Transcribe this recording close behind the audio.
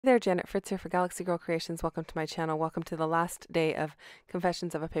Hey there, Janet Fritz here for Galaxy Girl Creations. Welcome to my channel. Welcome to the last day of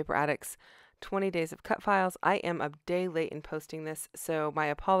Confessions of a Paper Addict's 20 Days of Cut Files. I am a day late in posting this, so my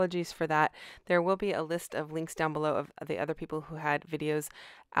apologies for that. There will be a list of links down below of the other people who had videos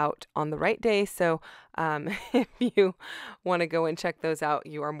out on the right day, so if you want to go and check those out,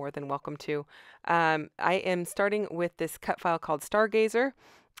 you are more than welcome to. I am starting with this cut file called Stargazer,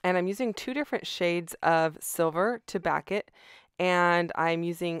 and I'm using two different shades of silver to back it. And I'm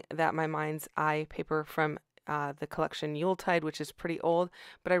using that My Mind's Eye paper from the collection Yuletide, which is pretty old,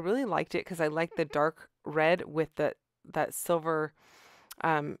 but I really liked it because I like the dark red with that silver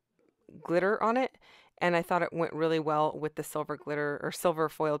glitter on it, and I thought it went really well with the silver glitter or silver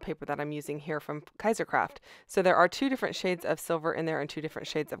foiled paper that I'm using here from Kaisercraft. So there are two different shades of silver in there and two different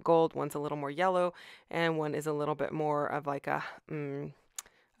shades of gold. One's a little more yellow, and one is a little bit more of like a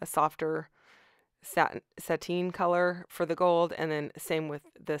softer sateen color for the gold, and then same with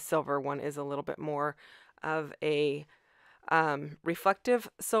the silver. One is a little bit more of a reflective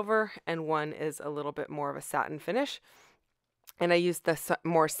silver, and one is a little bit more of a satin finish. And I used the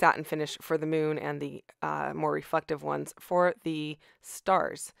more satin finish for the moon and the more reflective ones for the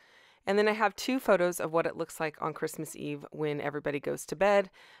stars. And then I have two photos of what it looks like on Christmas Eve when everybody goes to bed.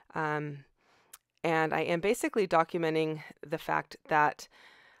 And I am basically documenting the fact that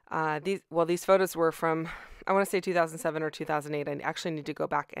these photos were from, I want to say 2007 or 2008. I actually need to go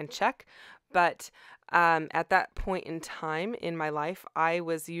back and check. But at that point in time in my life, I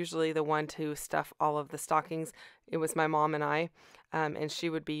was usually the one to stuff all of the stockings. It was my mom and I, and she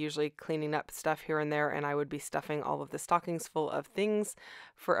would be usually cleaning up stuff here and there, and I would be stuffing all of the stockings full of things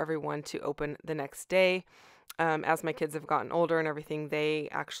for everyone to open the next day. As my kids have gotten older and everything, they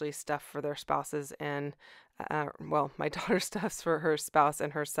actually stuff for their spouses, and well, my daughter stuffs for her spouse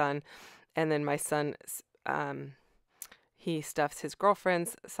and her son, and then my son, he stuffs his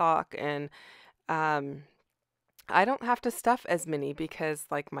girlfriend's sock, and I don't have to stuff as many because,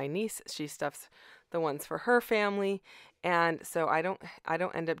 like my niece, she stuffs the ones for her family, and so I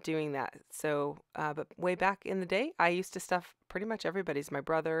don't end up doing that. So, but way back in the day, I used to stuff pretty much everybody's, my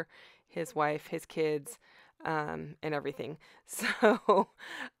brother, his wife, his kids, and everything. So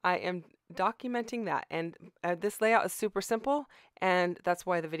I am documenting that, and this layout is super simple, and that's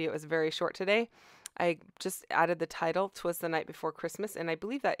why the video is very short today. I just added the title, "'Twas the Night Before Christmas," and I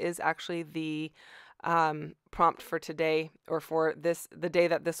believe that is actually the prompt for today, or for the day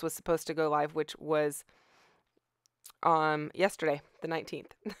that this was supposed to go live, which was yesterday, the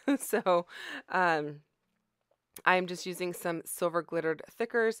 19th. So I'm just using some silver glittered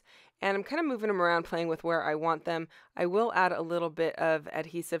thickers, and I'm kind of moving them around, playing with where I want them. I will add a little bit of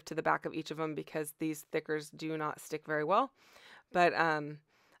adhesive to the back of each of them because these thickers do not stick very well. But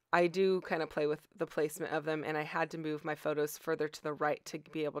I do kind of play with the placement of them, and I had to move my photos further to the right to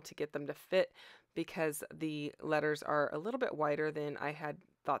be able to get them to fit because the letters are a little bit wider than I had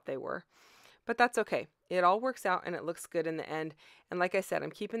thought they were. But that's okay. It all works out and it looks good in the end. And like I said,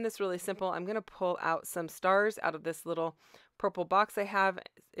 I'm keeping this really simple. I'm going to pull out some stars out of this little purple box I have.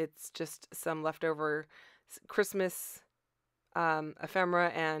 It's just some leftover Christmas ephemera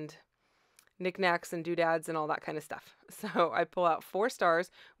and knickknacks and doodads and all that kind of stuff. So I pull out 4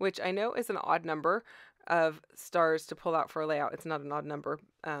 stars, which I know is an odd number of stars to pull out for a layout. It's not an odd number.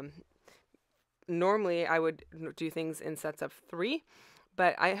 Normally I would do things in sets of 3.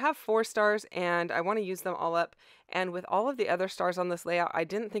 But I have 4 stars, and I want to use them all up. And with all of the other stars on this layout, I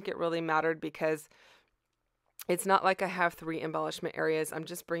didn't think it really mattered because it's not like I have 3 embellishment areas. I'm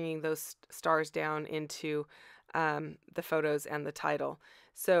just bringing those stars down into the photos and the title.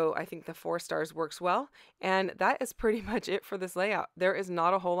 So I think the 4 stars works well. And that is pretty much it for this layout. There is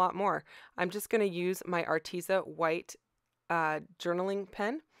not a whole lot more. I'm just going to use my Arteza white journaling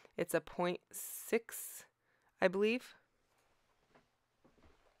pen. It's a 0.6, I believe.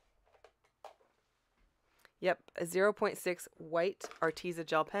 Yep, a 0.6 white Arteza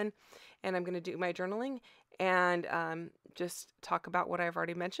gel pen, and I'm going to do my journaling and just talk about what I've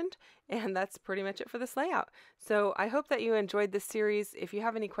already mentioned, and that's pretty much it for this layout. So I hope that you enjoyed this series. If you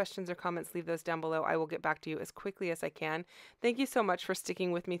have any questions or comments, leave those down below. I will get back to you as quickly as I can. Thank you so much for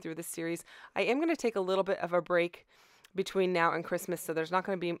sticking with me through this series. I am going to take a little bit of a break between now and Christmas, so there's not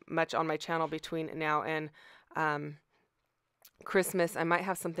going to be much on my channel between now and Christmas. I might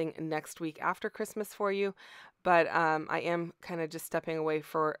have something next week after Christmas for you, but I am kind of just stepping away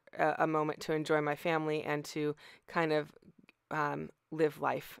for a moment to enjoy my family and to kind of live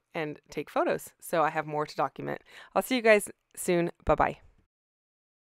life and take photos. So I have more to document. I'll see you guys soon. Bye-bye.